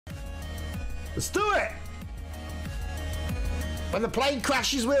Let's do it. When the plane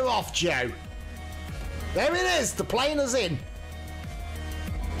crashes, we're off, Joe. There it is. The plane is in.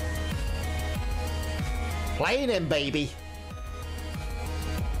 Plane in, baby.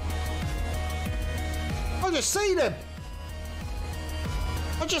 I just seen him.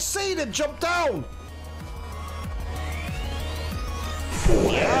 I just seen him jump down.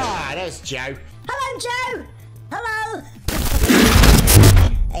 Ah, there's Joe. Hello, Joe. Hello.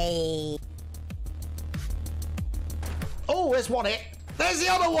 Hey. Oh, there's one hit. There's the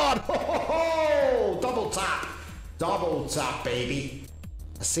other one. Oh, double tap. Double tap, baby.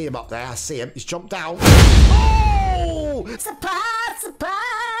 I see him up there. I see him. He's jumped down. Oh! Surprise,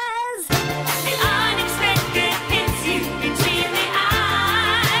 surprise. The unexpected hits you between the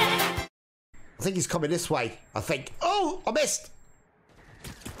eyes. I think he's coming this way. I think. Oh, I missed.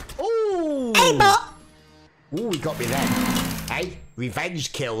 Oh. Hey, bot. Oh, he got me then. Hey,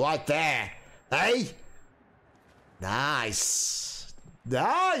 revenge kill right there. Hey. Nice.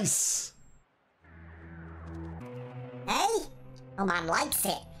 Nice. Hey. Oh, man likes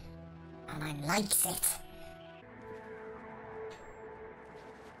it. Oh, man likes it.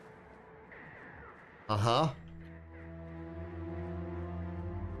 Uh-huh.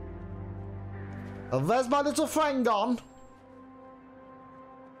 And there's my little friend gone.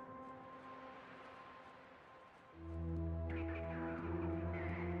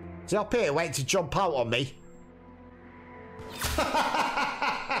 Is he up here waiting to jump out on me?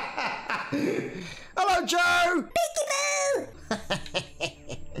 Hello, Joe! Peekaboo!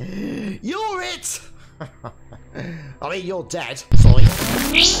 You're it! I mean, you're dead. Sorry.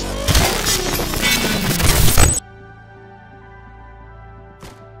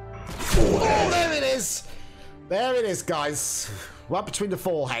 Oh, there it is! There it is, guys. Right between the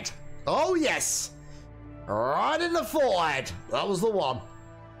forehead. Oh, yes! Right in the forehead. That was the one.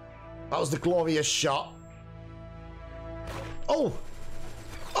 That was the glorious shot. Oh!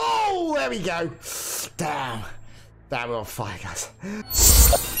 Oh, there we go. Damn. Damn, we're on fire, guys.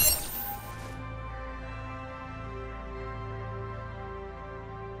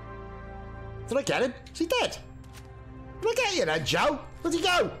 Did I get him? Is he dead? Did I get you then, Joe? Where'd he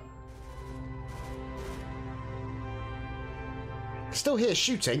go? Still here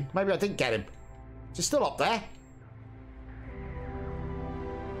shooting. Maybe I didn't get him. Is he still up there?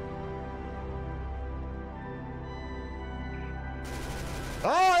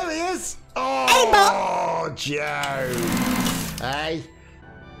 Oh, there he is! Oh, Joe! Hey.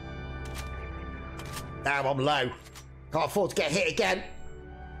 Damn, I'm low. Can't afford to get hit again.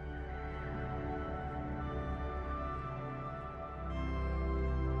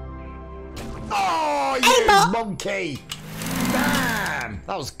 Oh, you monkey! Damn!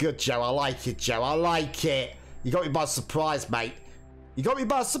 That was good, Joe. I like it, Joe. I like it. You got me by surprise, mate. You got me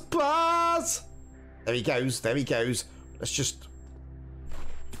by surprise! There he goes. There he goes. Let's just...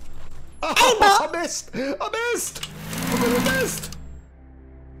 Oh, I missed! I missed! I really missed!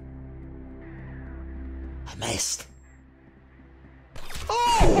 I missed.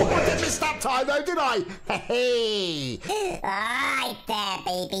 Oh! I didn't miss that time, though, did I? Hey! Right there,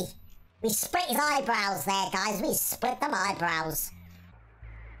 baby. We split his eyebrows there, guys. We split them eyebrows.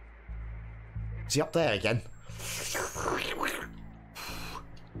 Is he up there again?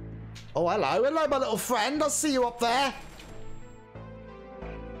 Oh, hello. Hello, my little friend. I see you up there.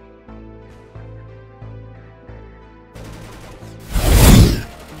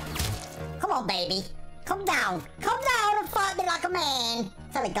 Come on, baby. Come down. Come down and fight me like a man.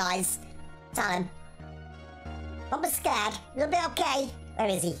 Tell it, guys. Tell him. Don't be scared. You'll be okay. Where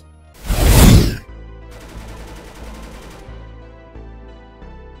is he?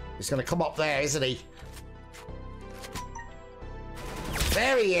 He's going to come up there, isn't he?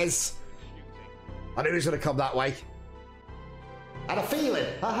 There he is. I knew he was going to come that way. I had a feeling.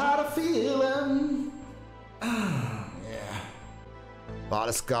 I had a feeling. Yeah. Right,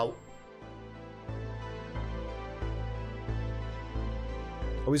 let's go.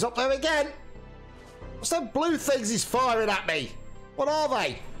 Oh, he's up there again. What's them blue things he's firing at me? What are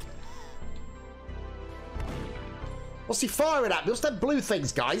they? What's he firing at me? What's them blue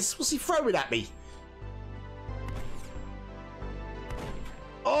things, guys? What's he throwing at me?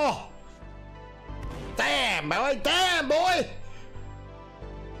 Oh! Damn, boy! Damn, boy!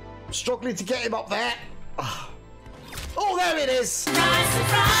 I'm struggling to get him up there. Oh, there it is! Surprise,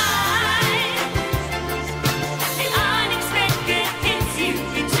 surprise. The unexpected hits you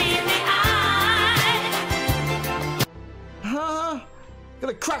between the eyes.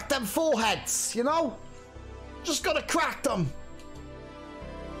 Gonna crack them foreheads, you know? Just gotta crack them.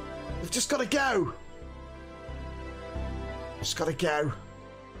 We've just gotta go. Just gotta go.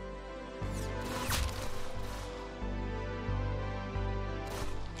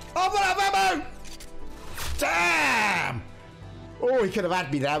 I've run out of ammo! Damn! Oh, he could have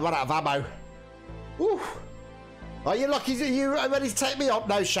had me there. Run out of ammo. Ooh. Are you lucky? Are you ready to take me on?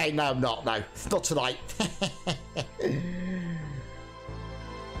 No, Shane. No, I'm not. No, not tonight.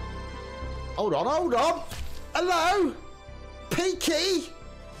 Hold on, hold on. Hello? Peaky?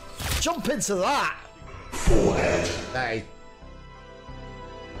 Jump into that. Forehead. Hey.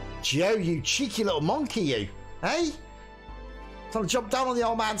 Joe, you cheeky little monkey, you. Hey? Trying to jump down on the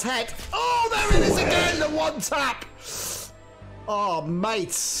old man's head. Oh, there it is again, the one tap. Oh,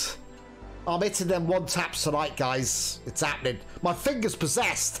 mate. I'm hitting them one taps tonight, guys. It's happening. My finger's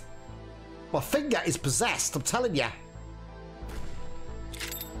possessed. My finger is possessed, I'm telling you.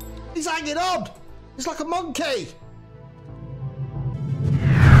 He's hanging on. He's like a monkey.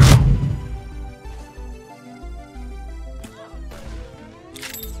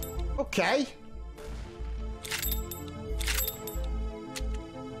 Okay.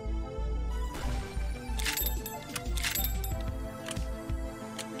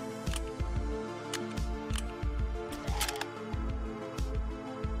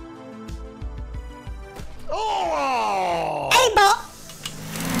 Oh! Aimbot!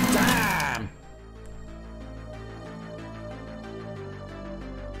 Damn!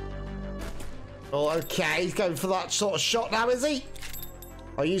 Oh, okay. He's going for that sort of shot now, is he?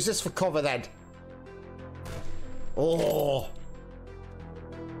 I'll use this for cover then. Oh.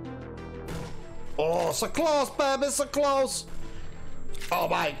 Oh, so close, baby, so close. Oh,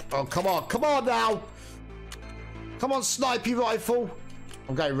 mate. Oh, come on now. Come on, snipey rifle.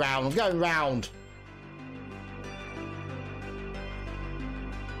 I'm going round, I'm going round.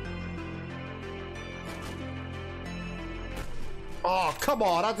 Oh, come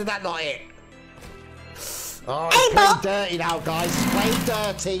on, how did that not hit? Oh, he's playing dirty now, guys. He's playing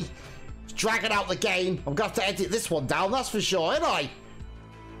dirty. He's dragging out the game. I'm going to have to edit this one down, that's for sure, ain't I?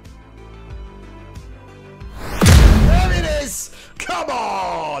 There it is! Come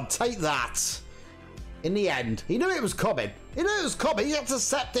on! Take that. In the end. He knew it was coming. He knew it was coming. He had to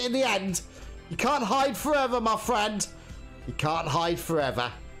accept it in the end. You can't hide forever, my friend. You can't hide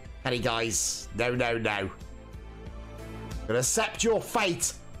forever. Any guys? No, no, no. Gonna accept your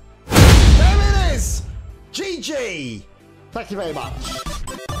fate. There it is! GG! Thank you very much.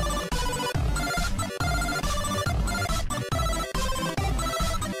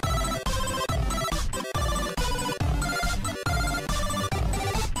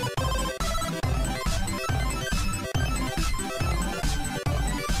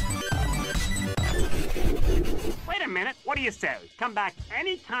 Wait a minute, what do you say? Come back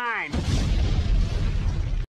anytime.